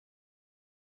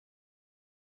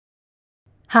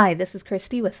Hi, this is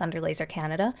Christy with Thunder Laser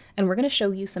Canada, and we're going to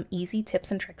show you some easy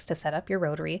tips and tricks to set up your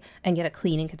rotary and get a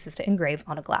clean and consistent engrave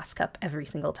on a glass cup every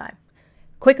single time.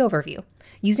 Quick overview.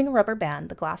 Using a rubber band,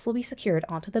 the glass will be secured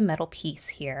onto the metal piece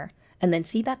here, and then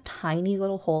see that tiny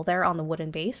little hole there on the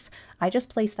wooden base? I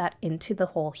just place that into the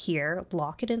hole here,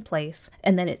 lock it in place,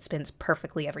 and then it spins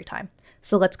perfectly every time.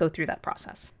 So let's go through that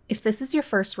process. If this is your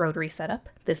first rotary setup,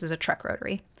 this is a Chuck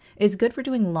Rotary. It's good for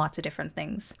doing lots of different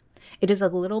things. It is a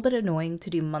little bit annoying to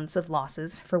do months of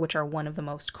losses, for which are one of the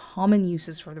most common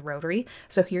uses for the rotary,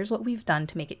 so here's what we've done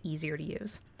to make it easier to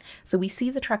use. So we see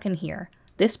the truck in here.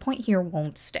 This point here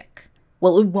won't stick.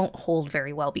 Well, it won't hold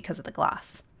very well because of the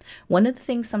glass. One of the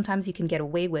things sometimes you can get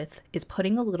away with is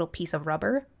putting a little piece of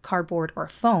rubber, cardboard, or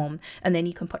foam, and then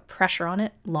you can put pressure on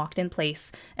it, locked in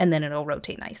place, and then it'll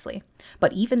rotate nicely.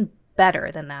 But even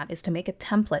better than that is to make a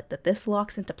template that this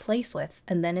locks into place with,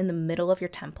 and then in the middle of your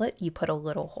template, you put a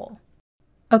little hole.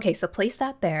 Okay, so place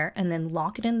that there and then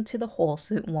lock it into the hole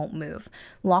so it won't move.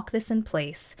 Lock this in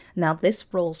place. Now this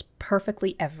rolls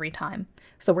perfectly every time.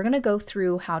 So we're going to go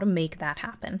through how to make that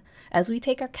happen. As we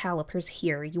take our calipers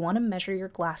here, you want to measure your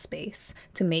glass base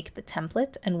to make the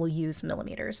template, and we'll use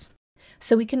millimeters.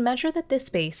 So we can measure that this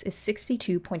base is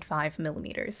 62.5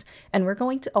 millimeters, and we're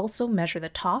going to also measure the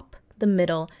top, the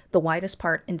middle, the widest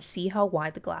part, and see how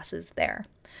wide the glass is there.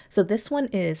 So this one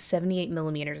is 78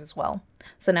 millimeters as well.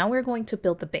 So now we're going to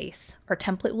build the base. Our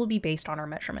template will be based on our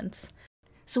measurements.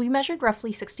 So we measured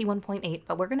roughly 61.8,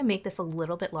 but we're going to make this a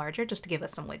little bit larger just to give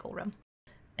us some wiggle room.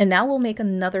 And now we'll make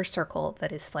another circle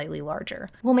that is slightly larger.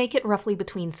 We'll make it roughly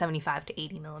between 75 to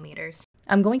 80 millimeters.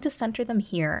 I'm going to center them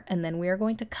here, and then we are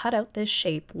going to cut out this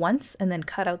shape once and then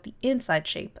cut out the inside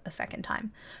shape a second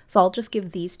time. So I'll just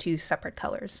give these two separate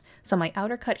colors. So my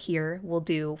outer cut here will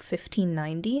do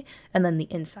 1590, and then the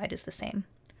inside is the same.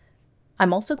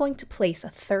 I'm also going to place a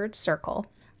third circle,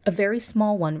 a very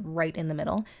small one right in the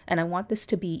middle, and I want this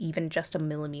to be even just a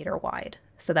millimeter wide,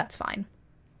 so that's fine.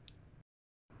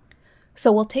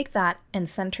 So we'll take that and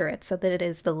center it so that it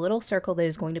is the little circle that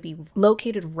is going to be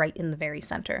located right in the very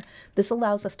center. This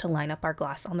allows us to line up our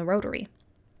glass on the rotary.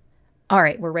 All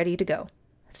right, we're ready to go.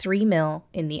 3 mil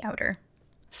in the outer.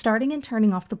 Starting and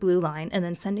turning off the blue line and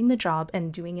then sending the job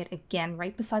and doing it again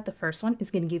right beside the first one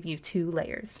is going to give you 2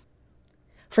 layers.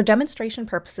 For demonstration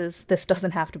purposes, this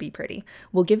doesn't have to be pretty.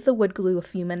 We'll give the wood glue a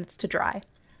few minutes to dry.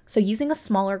 So using a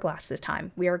smaller glass this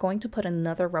time, we are going to put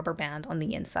another rubber band on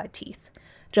the inside teeth.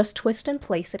 Just twist and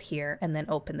place it here and then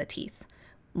open the teeth.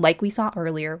 Like we saw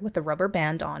earlier, with the rubber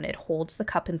band on, it holds the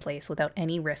cup in place without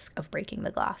any risk of breaking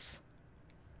the glass.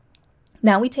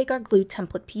 Now we take our glued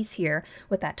template piece here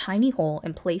with that tiny hole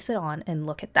and place it on, and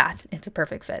look at that, it's a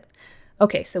perfect fit.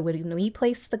 Okay, so when we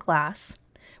place the glass,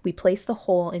 we place the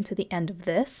hole into the end of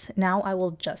this. Now I will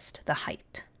adjust the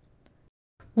height.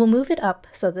 We'll move it up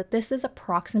so that this is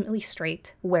approximately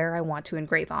straight where I want to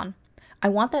engrave on. I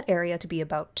want that area to be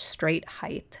about straight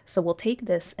height, so we'll take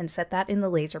this and set that in the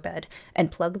laser bed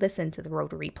and plug this into the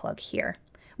rotary plug here.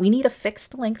 We need a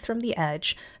fixed length from the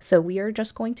edge, so we are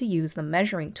just going to use the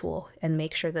measuring tool and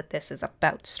make sure that this is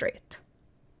about straight.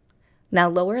 Now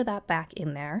lower that back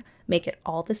in there, make it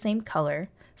all the same color,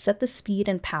 set the speed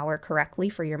and power correctly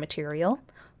for your material.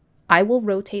 I will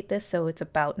rotate this so it's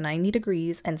about 90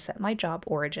 degrees and set my job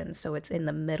origin so it's in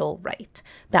the middle right.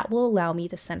 That will allow me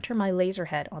to center my laser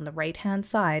head on the right hand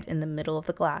side in the middle of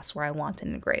the glass where I want to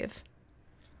engrave.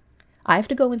 I have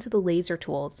to go into the laser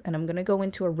tools, and I'm going to go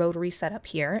into a rotary setup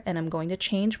here, and I'm going to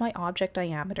change my object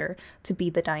diameter to be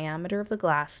the diameter of the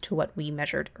glass to what we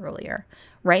measured earlier.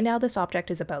 Right now this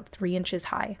object is about 3 inches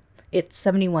high. It's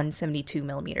 72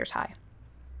 millimeters high.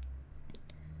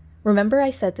 Remember I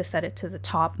said to set it to the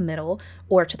top middle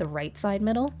or to the right side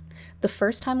middle? The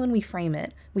first time when we frame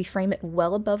it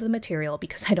well above the material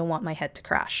because I don't want my head to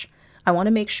crash. I want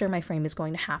to make sure my frame is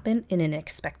going to happen in an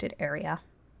expected area.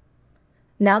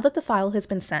 Now that the file has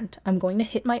been sent, I'm going to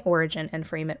hit my origin and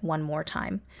frame it one more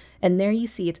time. And there you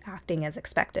see it's acting as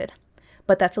expected.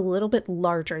 But that's a little bit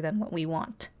larger than what we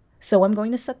want. So I'm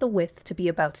going to set the width to be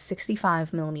about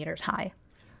 65 millimeters high.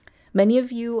 Many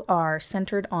of you are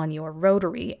centered on your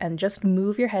rotary, and just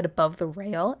move your head above the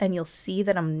rail and you'll see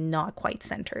that I'm not quite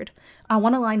centered. I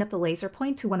want to line up the laser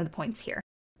point to one of the points here.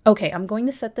 Okay, I'm going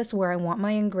to set this where I want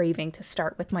my engraving to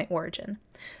start with my origin.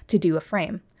 To do a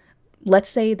frame, let's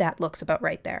say that looks about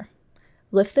right there.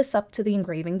 Lift this up to the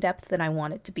engraving depth that I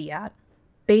want it to be at.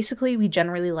 Basically, we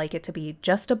generally like it to be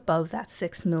just above that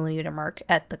 6 millimeter mark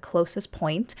at the closest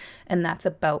point, and that's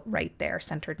about right there,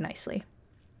 centered nicely.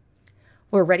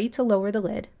 We're ready to lower the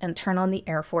lid and turn on the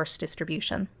air force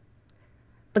distribution.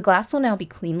 The glass will now be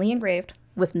cleanly engraved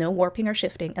with no warping or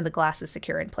shifting, and the glass is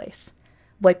secure in place.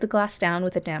 Wipe the glass down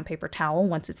with a damp paper towel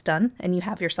once it's done, and you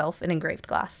have yourself an engraved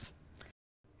glass.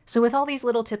 So with all these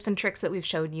little tips and tricks that we've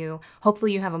shown you,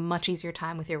 hopefully you have a much easier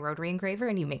time with your rotary engraver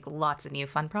and you make lots of new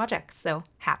fun projects. So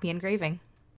happy engraving!